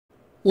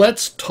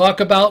Let's talk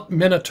about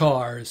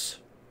Minotaurs.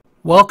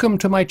 Welcome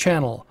to my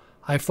channel.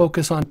 I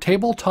focus on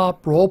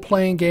tabletop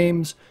role-playing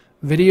games,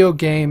 video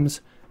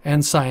games,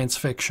 and science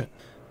fiction.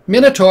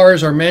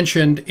 Minotaurs are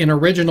mentioned in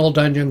original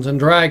Dungeons &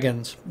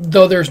 Dragons,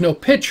 though there's no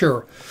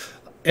picture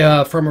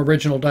from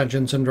original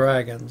Dungeons &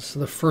 Dragons.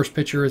 The first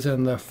picture is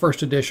in the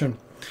first edition.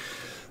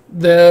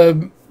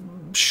 The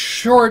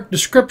short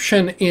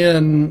description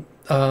in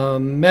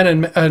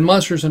Men and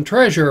Monsters and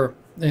Treasure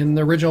in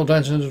the original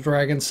Dungeons &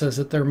 Dragons says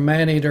that they're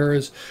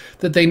man-eaters,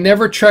 that they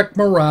never check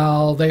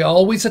morale, they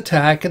always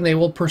attack, and they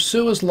will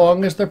pursue as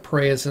long as their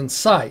prey is in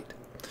sight.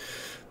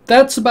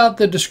 That's about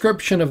the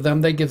description of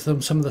them. They give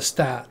them some of the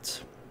stats.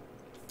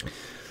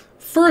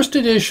 First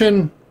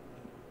edition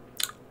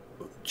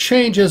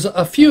changes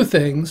a few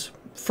things.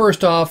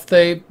 First off,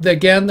 they're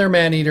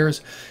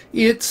man-eaters.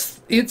 It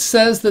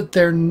says that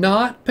they're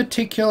not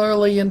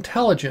particularly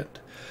intelligent,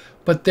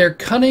 but they're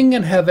cunning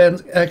and have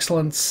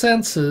excellent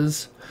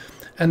senses,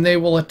 and they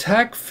will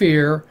attack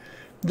fear.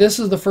 This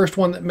is the first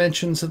one that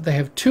mentions that they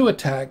have two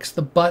attacks,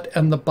 the butt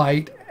and the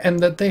bite,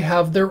 and that they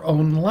have their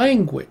own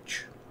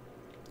language.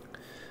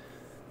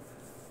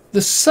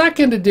 The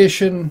second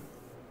edition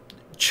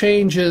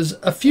changes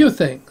a few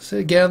things.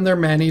 Again, they're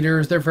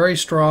man-eaters, they're very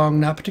strong,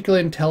 not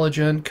particularly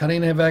intelligent, cunning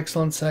and have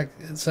excellent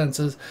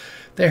senses.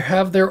 They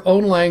have their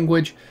own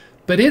language,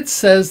 but it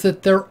says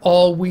that they're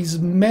always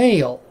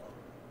male.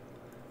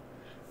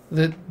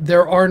 That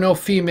there are no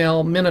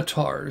female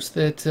Minotaurs,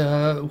 that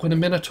when a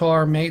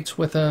Minotaur mates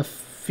with a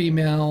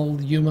female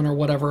human or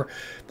whatever,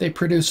 they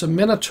produce a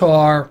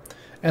Minotaur,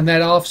 and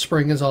that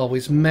offspring is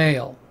always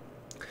male.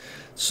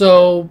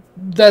 So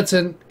that's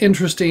an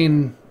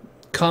interesting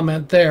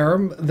comment there.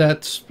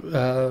 That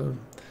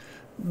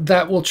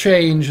will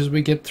change as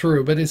we get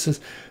through. But it says,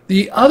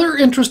 the other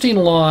interesting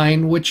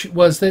line, which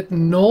was that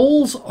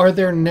gnolls are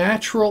their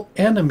natural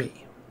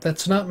enemy.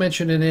 That's not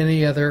mentioned in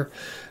any other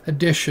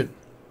edition.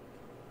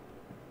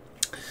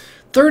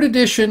 Third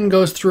edition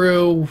goes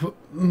through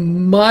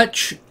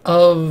much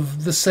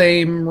of the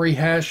same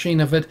rehashing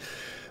of it,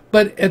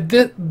 but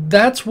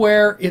that's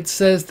where it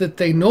says that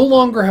they no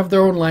longer have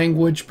their own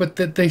language, but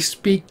that they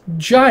speak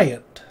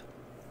giant,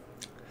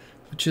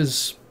 which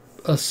is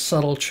a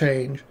subtle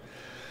change.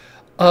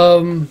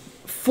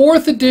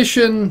 Fourth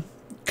edition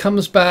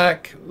comes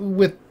back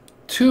with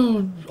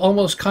two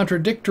almost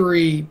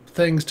contradictory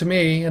things to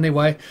me,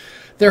 anyway.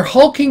 They're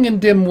hulking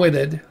and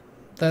dim-witted.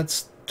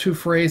 That's two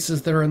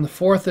phrases that are in the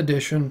fourth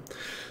edition,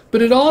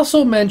 but it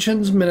also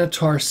mentions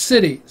Minotaur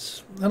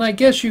cities, and I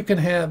guess you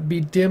can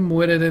be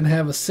dim-witted and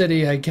have a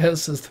city, I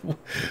guess is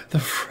the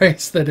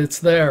phrase that it's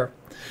there.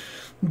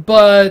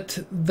 But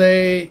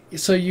you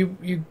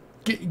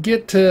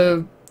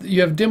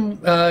have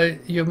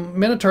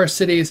Minotaur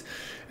cities,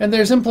 and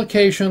there's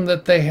implication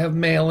that they have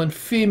male and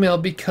female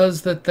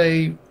because that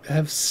they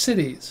have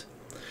cities,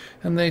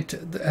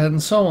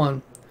 and so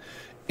on.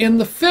 In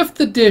the fifth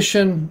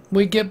edition,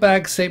 we get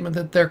back a statement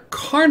that they're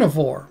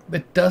carnivore.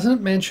 It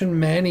doesn't mention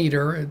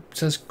man-eater. It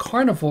says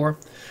carnivore.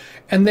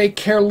 And they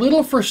care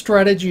little for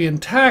strategy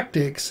and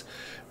tactics.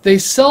 They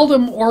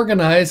seldom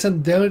organize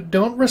and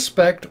don't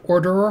respect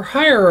order or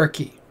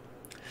hierarchy.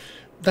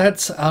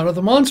 That's out of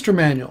the monster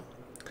manual.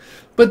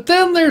 But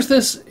then there's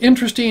this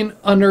interesting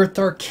unearthed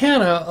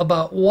arcana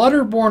about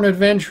waterborne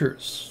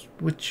adventures,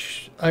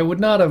 which I would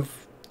not have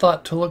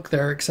thought to look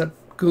there,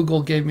 except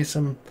Google gave me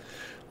some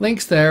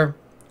links there.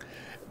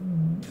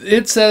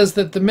 It says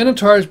that the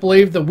Minotaurs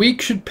believe the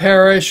weak should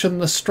perish and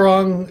the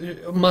strong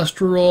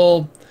must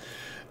rule.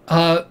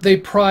 They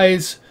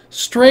prize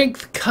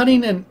strength,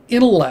 cunning, and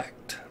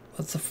intellect.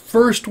 That's the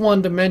first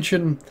one to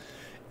mention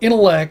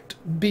intellect,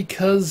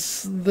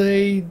 because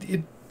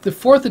the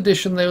fourth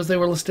edition, they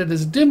were listed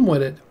as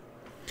dim-witted.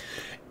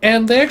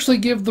 And they actually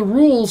give the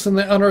rules in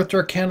the Unearthed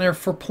Arcana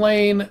for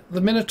playing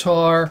the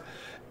Minotaur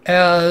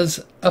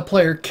as a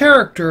player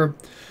character,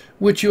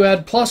 which you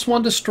add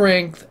 +1 to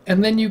strength,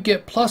 and then you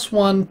get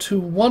 +1 to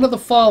one of the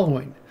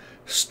following: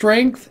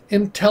 strength,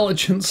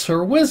 intelligence,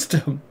 or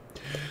wisdom,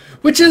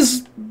 which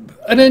is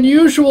an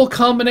unusual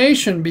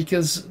combination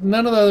because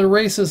none of the other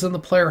races in the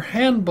player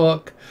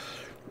handbook,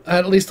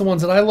 at least the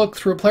ones that I looked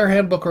through, player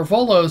handbook or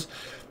Volos,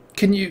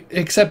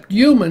 except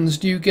humans,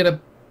 do you get a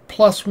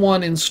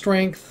 +1 in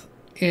strength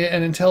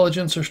and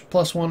intelligence, or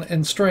 +1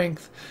 in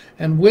strength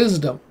and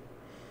wisdom.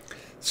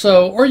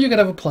 So, or you could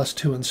have a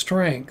 +2 in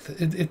strength.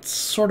 It's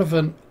sort of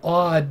an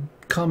odd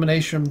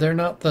combination. They're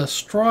not the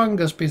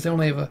strongest because they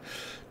only have a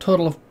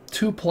total of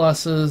 2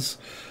 pluses,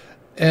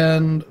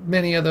 and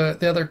the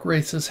other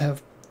races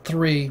have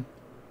 3.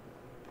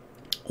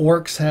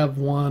 Orcs have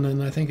 1,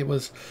 and I think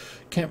was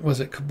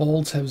it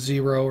kobolds have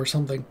 0 or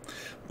something.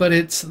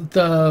 But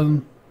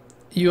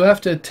you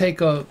have to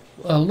take a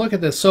look at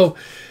this. So,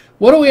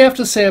 what do we have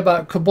to say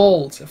about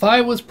kobolds? If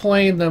I was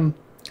playing them,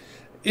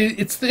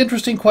 it's the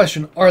interesting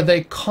question. Are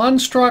they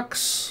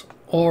constructs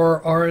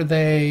or are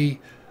they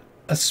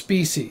a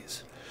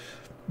species?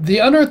 The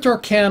Unearthed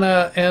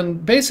Arcana,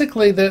 and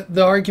basically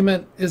the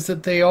argument is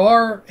that they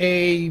are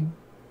a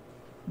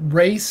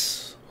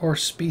race or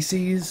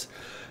species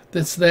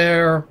that's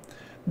there.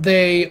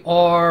 they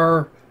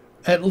are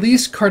at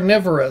least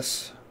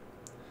carnivorous.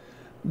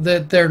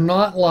 That they're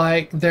not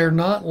like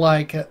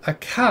a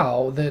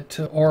cow that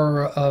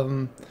or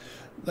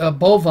a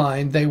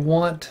bovine. They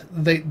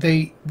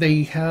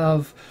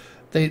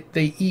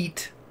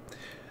eat.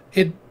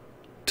 It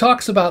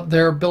talks about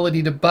their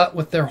ability to butt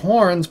with their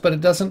horns, but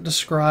it doesn't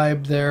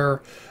describe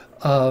their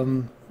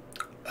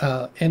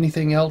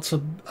anything else.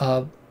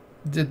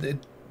 It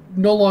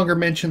no longer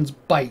mentions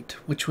bite,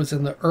 which was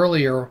in the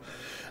earlier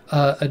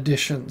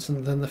editions,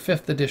 and then the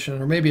 5th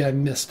edition, or maybe I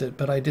missed it,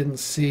 but I didn't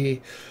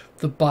see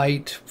the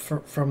bite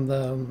from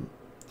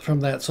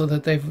that. So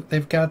that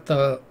they've got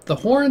the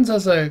horns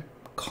as a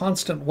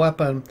constant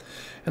weapon,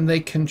 and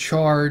they can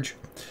charge.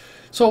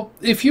 So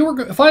if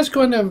I was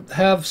going to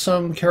have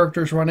some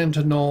characters run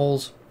into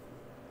gnolls,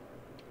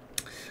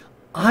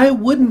 I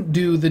wouldn't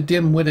do the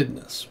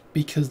dim-wittedness,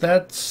 because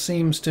that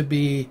seems to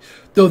be,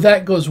 though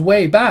that goes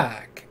way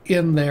back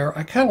in there,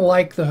 I kind of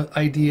like the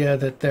idea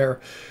that they're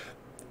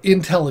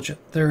intelligent.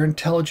 They're an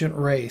intelligent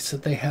race,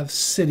 that they have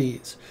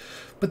cities.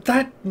 But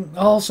that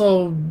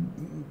also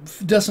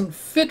doesn't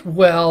fit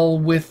well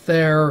with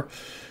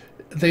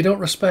they don't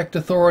respect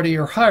authority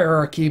or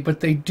hierarchy, but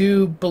they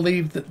do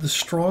believe that the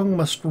strong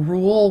must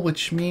rule,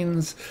 which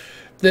means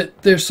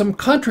that there's some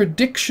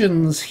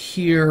contradictions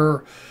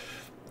here,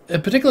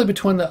 particularly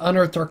between the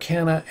Unearthed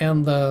Arcana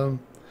and the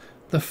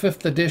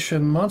 5th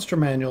edition Monster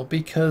Manual,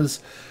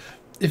 because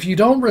if you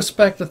don't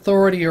respect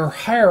authority or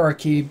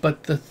hierarchy,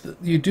 but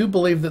you do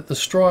believe that the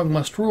strong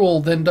must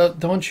rule, then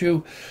don't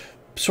you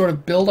sort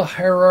of build a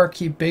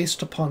hierarchy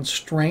based upon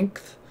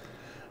strength?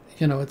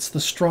 You know, it's the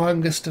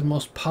strongest and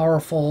most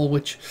powerful,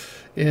 which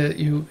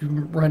you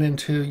run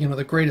into. You know,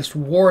 the greatest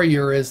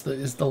warrior is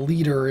the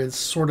leader, is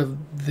sort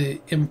of the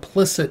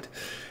implicit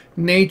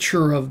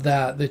nature of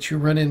that you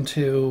run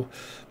into.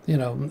 You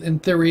know, in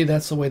theory,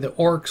 that's the way the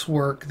orcs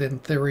work. In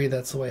theory,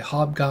 that's the way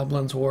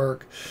hobgoblins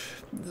work.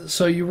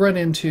 So you run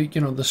into,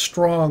 you know, the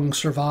strong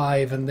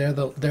survive, and they're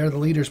the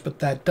leaders. But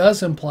that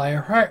does imply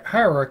a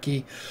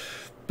hierarchy.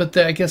 But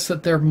I guess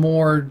that they're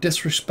more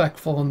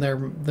disrespectful, and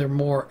they're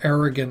more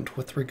arrogant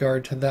with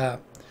regard to that,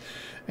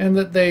 and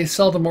that they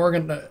seldom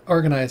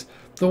organize.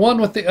 The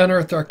one with the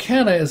Unearthed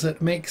Arcana is it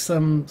makes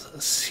them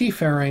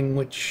seafaring,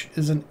 which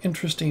is an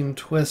interesting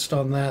twist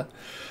on that.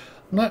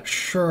 I'm not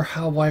sure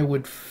how I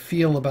would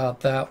feel about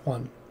that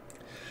one.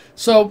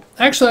 So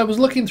actually, I was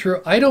looking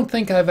through. I don't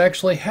think I've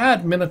actually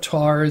had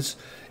Minotaurs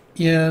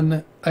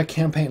in a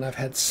campaign. I've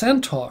had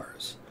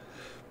Centaurs,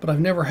 but I've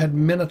never had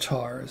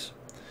Minotaurs.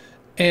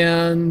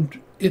 And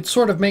it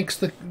sort of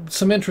makes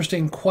some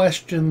interesting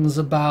questions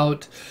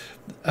about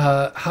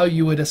how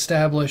you would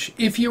establish,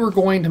 if you were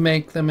going to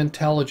make them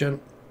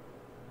intelligent,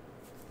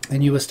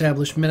 and you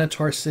establish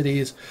Minotaur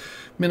cities,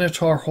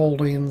 Minotaur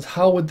holdings,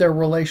 how would their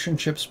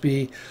relationships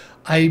be?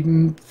 I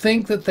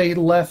think that they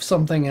left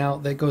something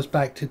out that goes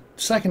back to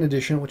 2nd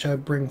edition, which I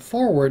bring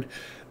forward,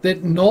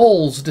 that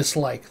gnolls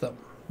dislike them,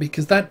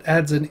 because that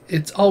adds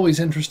it's always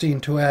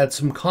interesting to add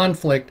some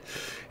conflict.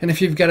 And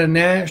if you've got a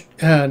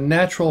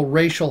natural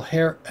racial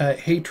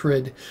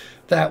hatred,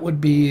 that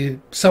would be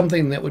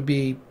something that would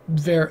be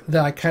that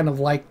I kind of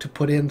like to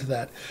put into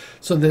that.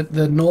 So that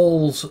the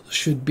gnolls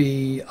should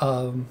be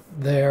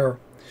their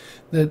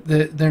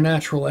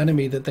natural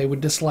enemy, that they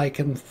would dislike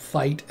and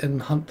fight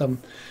and hunt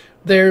them.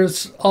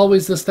 There's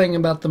always this thing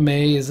about the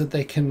maze, that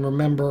they can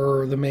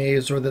remember the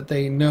maze, or that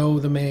they know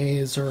the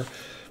maze, or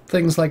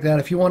things like that.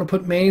 If you want to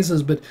put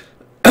mazes, but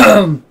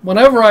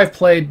whenever I've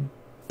played,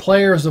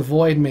 players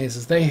avoid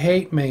mazes. They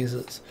hate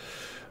mazes.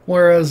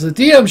 Whereas the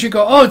DMs, you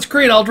go, oh, it's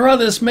great, I'll draw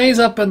this maze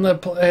up, and the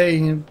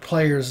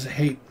players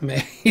hate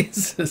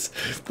mazes.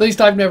 At least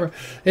I've never.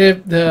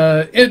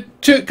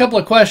 It took a couple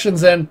of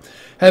questions then.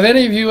 Have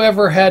any of you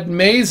ever had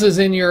mazes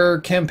in your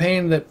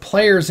campaign that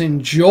players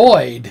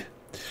enjoyed,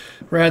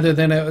 rather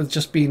than it was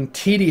just being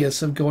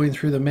tedious of going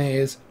through the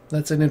maze?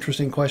 That's an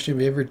interesting question.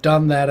 Have you ever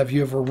done that? Have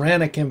you ever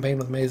ran a campaign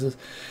with mazes?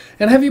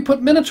 And have you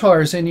put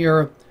Minotaurs in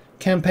your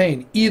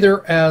campaign,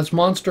 either as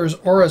monsters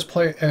or as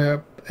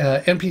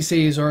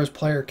NPCs or as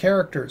player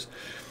characters?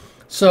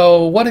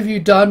 So what have you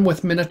done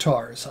with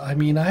Minotaurs? I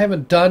mean, I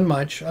haven't done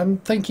much. I'm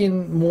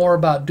thinking more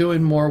about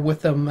doing more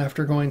with them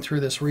after going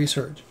through this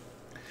research.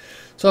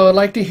 So I'd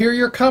like to hear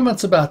your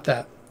comments about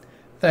that.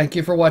 Thank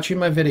you for watching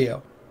my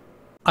video.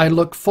 I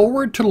look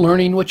forward to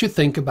learning what you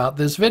think about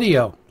this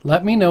video.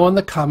 Let me know in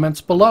the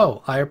comments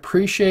below. I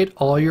appreciate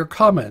all your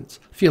comments.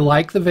 If you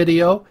like the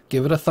video,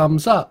 give it a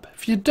thumbs up.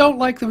 If you don't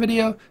like the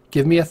video,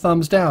 give me a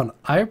thumbs down.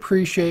 I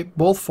appreciate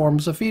both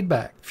forms of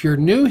feedback. If you're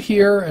new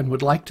here and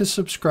would like to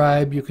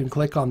subscribe, you can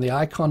click on the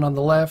icon on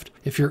the left.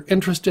 If you're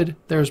interested,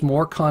 there's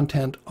more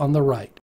content on the right.